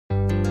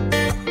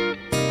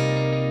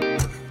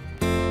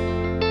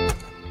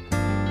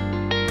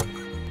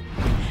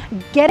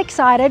Get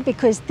excited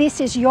because this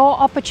is your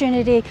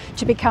opportunity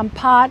to become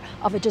part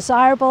of a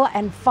desirable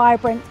and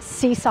vibrant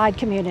seaside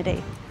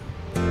community.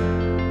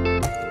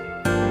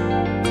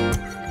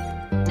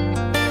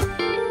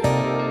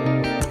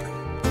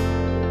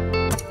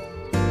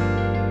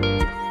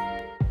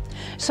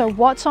 So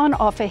what's on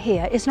offer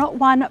here is not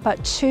one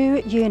but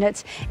 2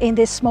 units in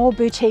this small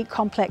boutique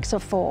complex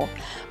of 4.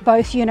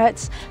 Both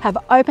units have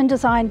open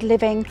designed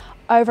living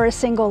over a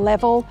single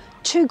level,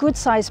 2 good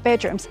sized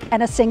bedrooms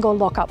and a single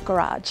lock-up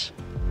garage.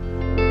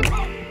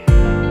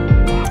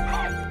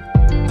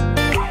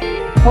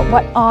 But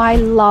what I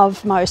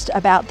love most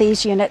about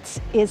these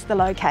units is the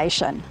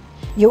location.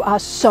 You are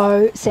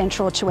so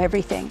central to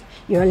everything.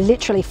 You're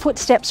literally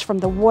footsteps from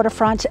the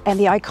waterfront and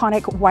the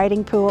iconic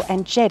wading pool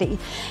and jetty,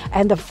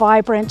 and the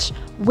vibrant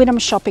Wynnum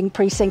shopping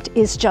precinct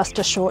is just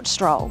a short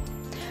stroll.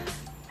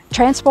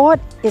 Transport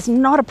is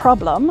not a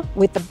problem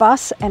with the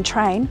bus and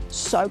train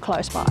so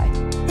close by.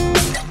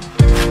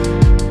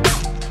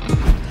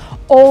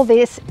 All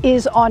this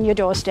is on your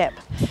doorstep.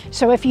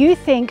 So if you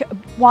think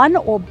one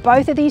or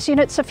both of these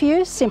units are for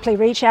you, simply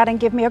reach out and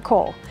give me a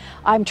call.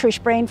 I'm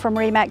Trish Breen from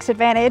Remax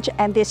Advantage,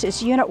 and this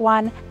is Unit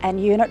 1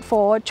 and Unit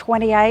 4,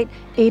 28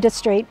 Edith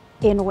Street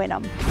in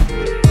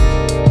Wynnum.